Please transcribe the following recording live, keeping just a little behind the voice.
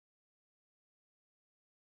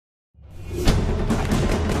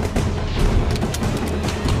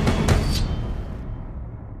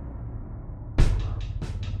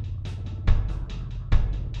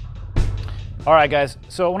All right, guys,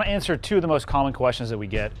 so I want to answer two of the most common questions that we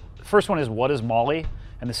get. The first one is, what is Molle?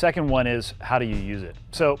 And the second one is, how do you use it?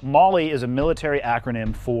 So Molle is a military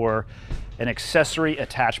acronym for an accessory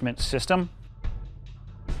attachment system.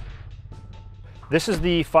 This is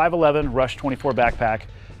the 511 Rush 24 backpack.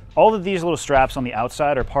 All of these little straps on the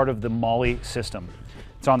outside are part of the Molle system.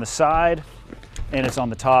 It's on the side and it's on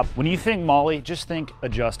the top. When you think Molle, just think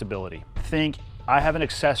adjustability. Think, I have an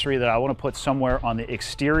accessory that I want to put somewhere on the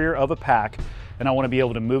exterior of a pack and I want to be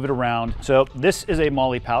able to move it around. So this is a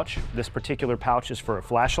Molle pouch. This particular pouch is for a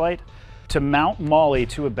flashlight. To mount Molle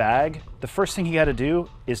to a bag, the first thing you got to do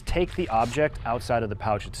is take the object outside of the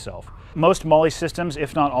pouch itself. Most Molle systems,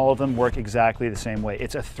 if not all of them, work exactly the same way.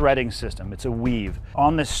 It's a threading system, it's a weave.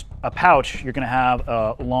 On a pouch, you're going to have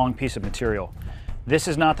a long piece of material. This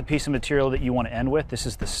is not the piece of material that you want to end with, this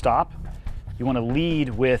is the stop. You want to lead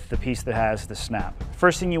with the piece that has the snap.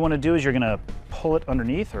 First thing you want to do is you're going to pull it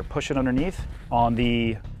underneath or push it underneath on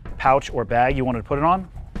the pouch or bag you wanted to put it on.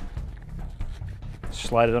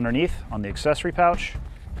 Slide it underneath on the accessory pouch.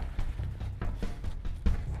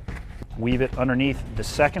 Weave it underneath the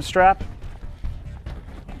second strap.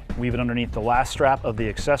 Weave it underneath the last strap of the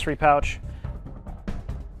accessory pouch.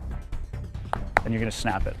 And you're going to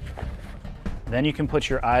snap it. Then you can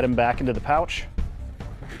put your item back into the pouch.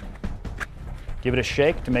 Give it a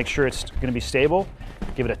shake to make sure it's going to be stable.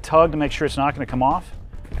 Give it a tug to make sure it's not going to come off.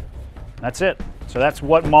 That's it. So that's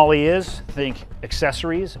what Molle is. Think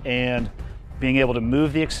accessories and being able to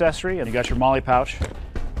move the accessory, and you got your Molle pouch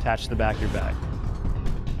attached to the back of your bag.